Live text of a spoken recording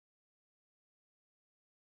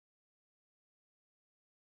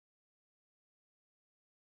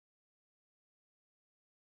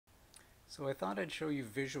So I thought I'd show you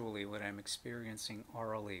visually what I'm experiencing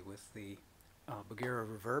aurally with the Bugera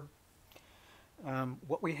Reverb.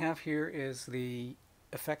 What we have here is the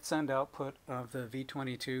effect send output of the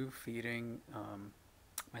V22 feeding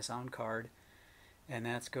my sound card, and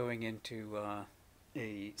that's going into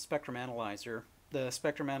a spectrum analyzer. The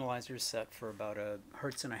spectrum analyzer is set for about a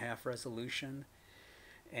hertz and a half resolution,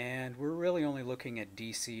 and we're really only looking at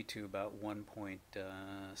DC to about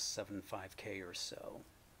 1.75K or so.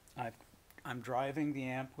 I'm driving the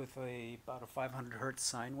amp with about a 500 hertz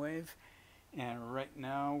sine wave, and right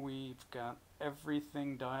now we've got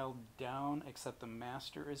everything dialed down except the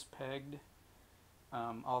master is pegged.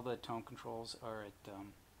 All the tone controls are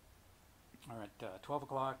at 12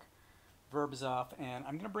 o'clock. Verb is off, and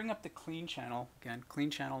I'm going to bring up the clean channel. Again, clean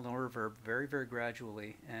channel, no reverb, very, very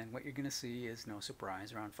gradually. And what you're going to see is no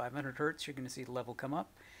surprise. Around 500 hertz, you're going to see the level come up,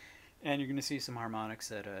 and you're going to see some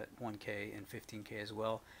harmonics at 1K and 15K as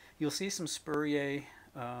well. You'll see some spurier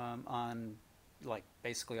on like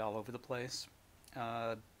basically all over the place.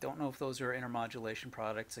 Don't know if those are intermodulation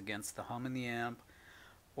products against the hum in the amp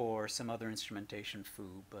or some other instrumentation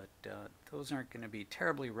foo, but those aren't going to be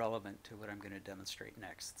terribly relevant to what I'm going to demonstrate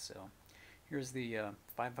next. So here's the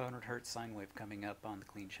 500 hertz sine wave coming up on the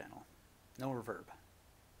clean channel. No reverb.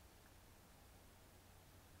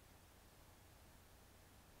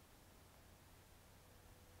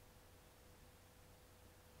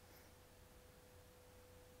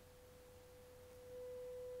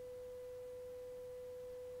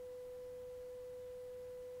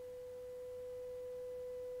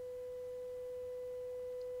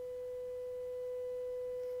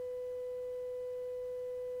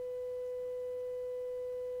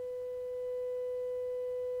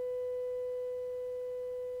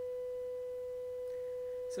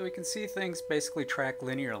 So we can see things basically track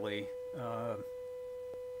linearly.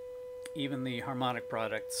 Even the harmonic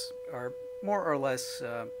products are more or less,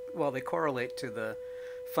 well, they correlate to the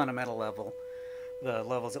fundamental level, the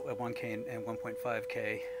levels at 1K and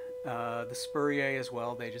 1.5K. The spurier as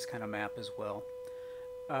well, they just kind of map as well.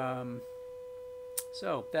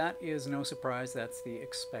 So that is no surprise, that's the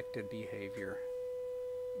expected behavior.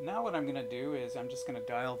 Now what I'm going to do is I'm just going to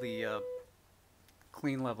dial the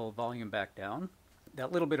clean level volume back down.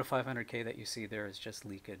 That little bit of 500K that you see there is just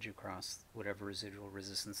leakage across whatever residual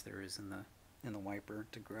resistance there is in the wiper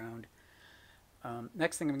to ground.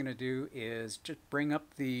 Next thing I'm going to do is just bring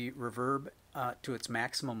up the reverb to its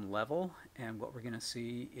maximum level, and what we're going to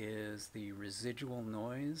see is the residual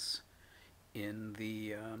noise in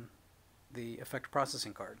the effect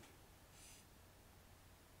processing card.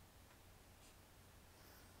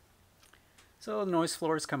 So the noise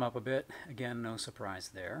floors come up a bit. Again, no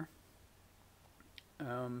surprise there.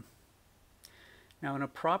 Now in a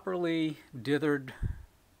properly dithered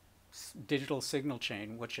digital signal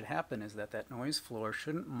chain, what should happen is that noise floor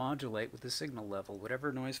shouldn't modulate with the signal level.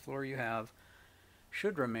 Whatever noise floor you have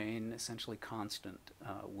should remain essentially constant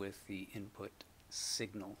with the input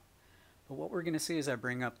signal. But what we're going to see as I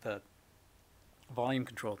bring up the volume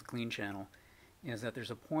control, the clean channel, is that there's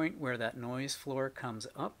a point where that noise floor comes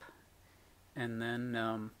up, and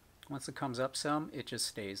then once it comes up some, it just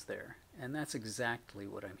stays there. And that's exactly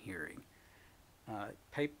what I'm hearing.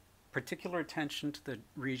 Pay particular attention to the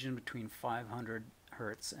region between 500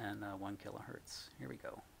 hertz and 1 kilohertz. Here we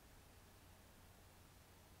go.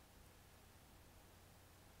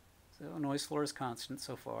 So noise floor is constant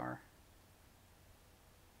so far.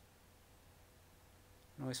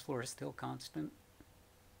 Noise floor is still constant.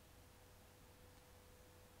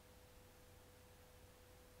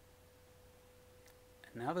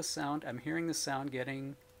 And now the sound, I'm hearing the sound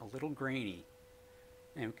getting a little grainy.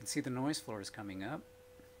 And we can see the noise floor is coming up.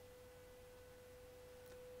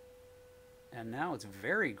 And now it's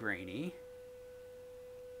very grainy.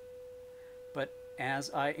 But as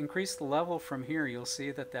I increase the level from here, you'll see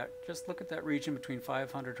that just look at that region between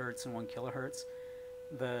 500 hertz and 1 kilohertz.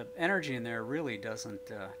 The energy in there really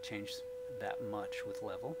doesn't change that much with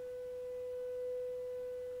level.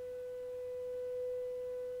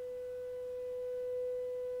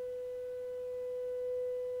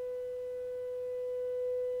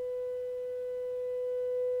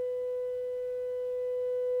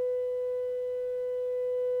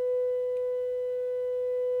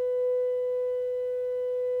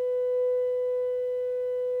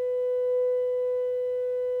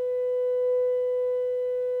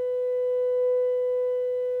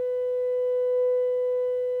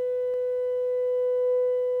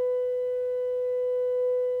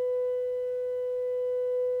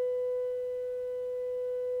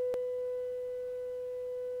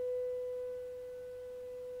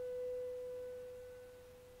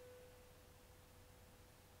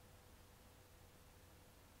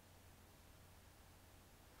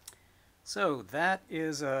 So that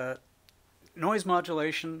is a noise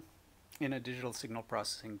modulation in a digital signal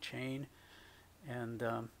processing chain, and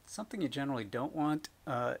something you generally don't want.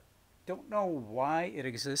 Don't know why it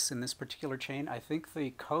exists in this particular chain. I think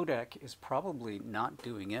the codec is probably not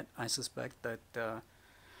doing it. I suspect that the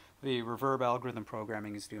reverb algorithm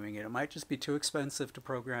programming is doing it. It might just be too expensive to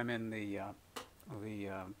program in the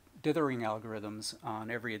dithering algorithms on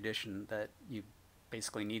every edition that you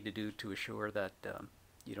basically need to do to assure that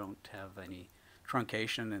you don't have any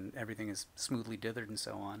truncation and everything is smoothly dithered and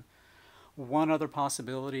so on. One other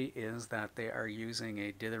possibility is that they are using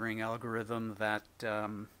a dithering algorithm that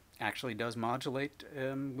actually does modulate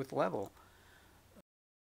with level.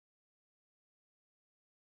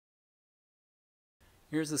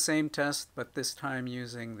 Here's the same test, but this time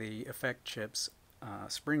using the Effect Chip's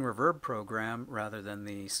Spring Reverb program rather than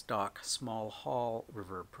the stock small hall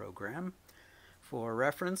reverb program. For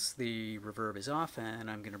reference, the reverb is off,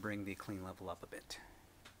 and I'm going to bring the clean level up a bit.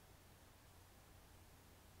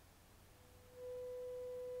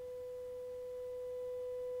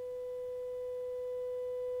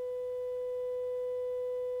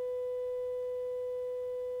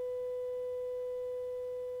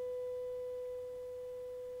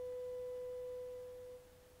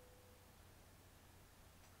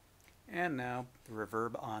 And now the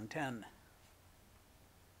reverb on 10.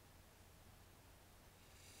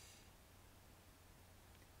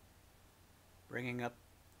 Bringing up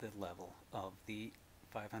the level of the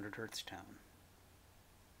 500 Hertz tone.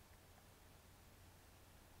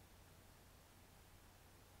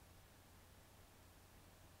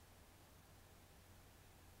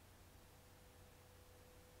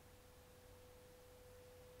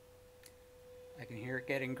 I can hear it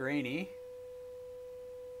getting grainy.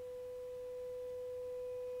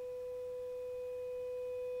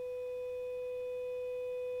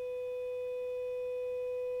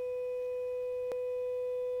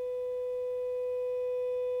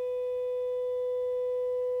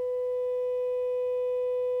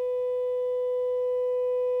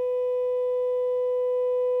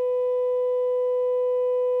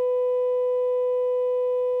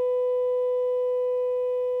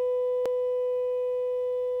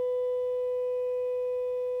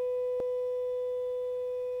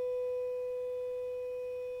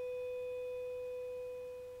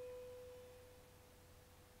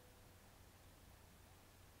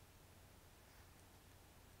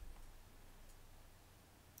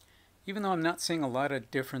 Even though I'm not seeing a lot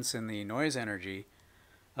of difference in the noise energy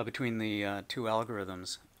between the two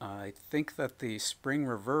algorithms, I think that the Spring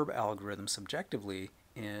Reverb algorithm subjectively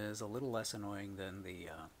is a little less annoying than the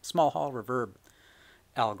small hall reverb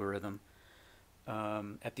algorithm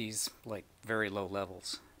at these like very low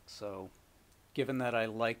levels. So given that I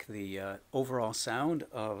like the overall sound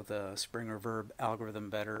of the Spring Reverb algorithm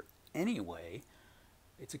better anyway,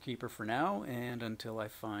 it's a keeper for now and until I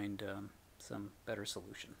find some better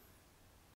solution.